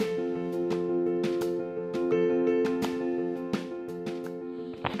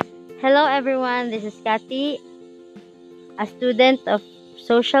Hello everyone, this is Kathy, a student of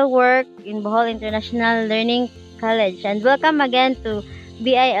social work in Bohol International Learning College, and welcome again to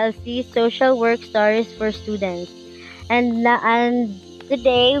BILC Social Work Stories for Students. And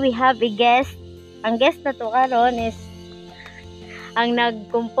today we have a guest. Ang guest na to karon is ang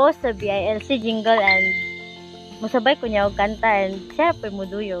nag-compose sa BILC jingle and musabay ko niya og kanta and siya po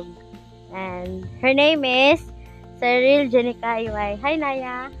muduyog. And her name is Cyril Jenica Iway. Hi,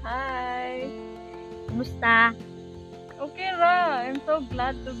 Naya. Hi! Kumusta? Okay ra. I'm so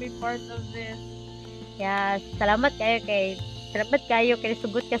glad to be part of this. Yes, salamat kayo kay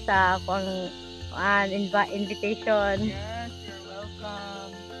sugot ka sa akong invitation. Yes, you're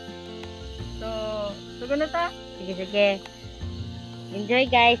welcome. So, sugo na ta? Sige. Enjoy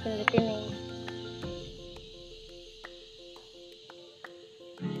guys, ang listening.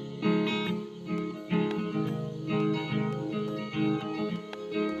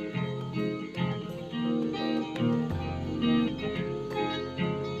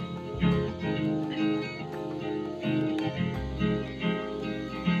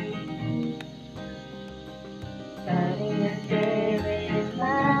 Starting your day with a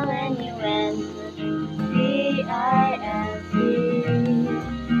smile when you enter BILC.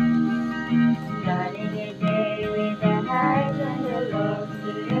 Starting your day with a high when you love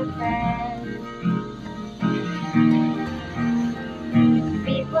to your friends.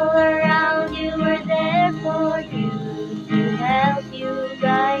 People around you are there for you, to help you,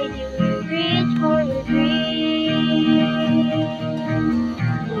 guide you, reach for your dreams.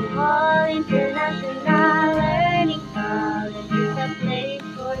 Bohol International Learning College is a place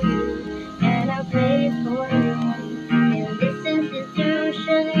for you and a place for you. In this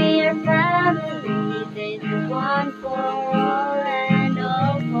institution we are family, there's one for all and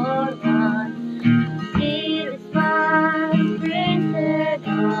all for one. See the smiles printed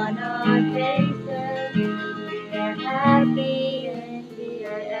on our faces, we are happy and we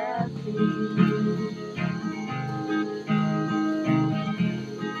are healthy.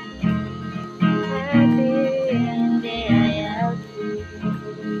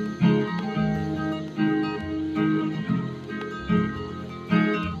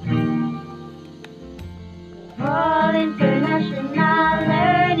 Bohol International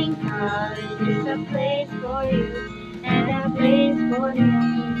Learning College is a place for you and a place for you.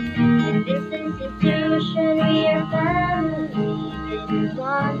 In this institution we are family, this is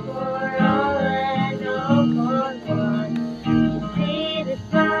one for all and all for one. You see the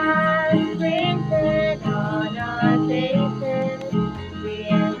smiles printed on our faces, we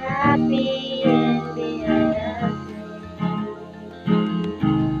are happy and we are healthy.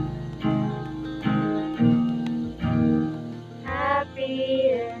 Happy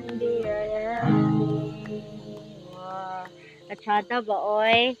and we are healthy. Wow. Kachata ba,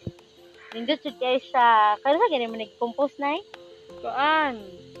 oy? Nindot siya kayo siya. Kaya sa ganyan mo nag-compose na eh? Kuan?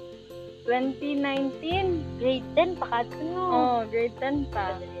 2019? Grade 10 pa ka no? Oh, grade 10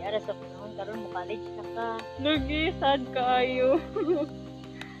 pa. Dali, aras ako noon. Karoon mo college na ka. Lugi, sad kaayo.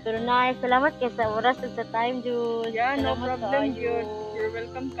 Pero na, salamat kayo sa oras at sa time, Jude. Yeah, no Salamat problem, kaayo. Jude. You're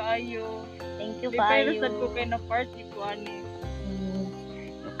welcome kaayo. Thank you, Di pa kaayo. sad ko kayo na party ko, ani.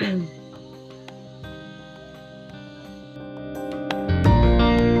 Mm.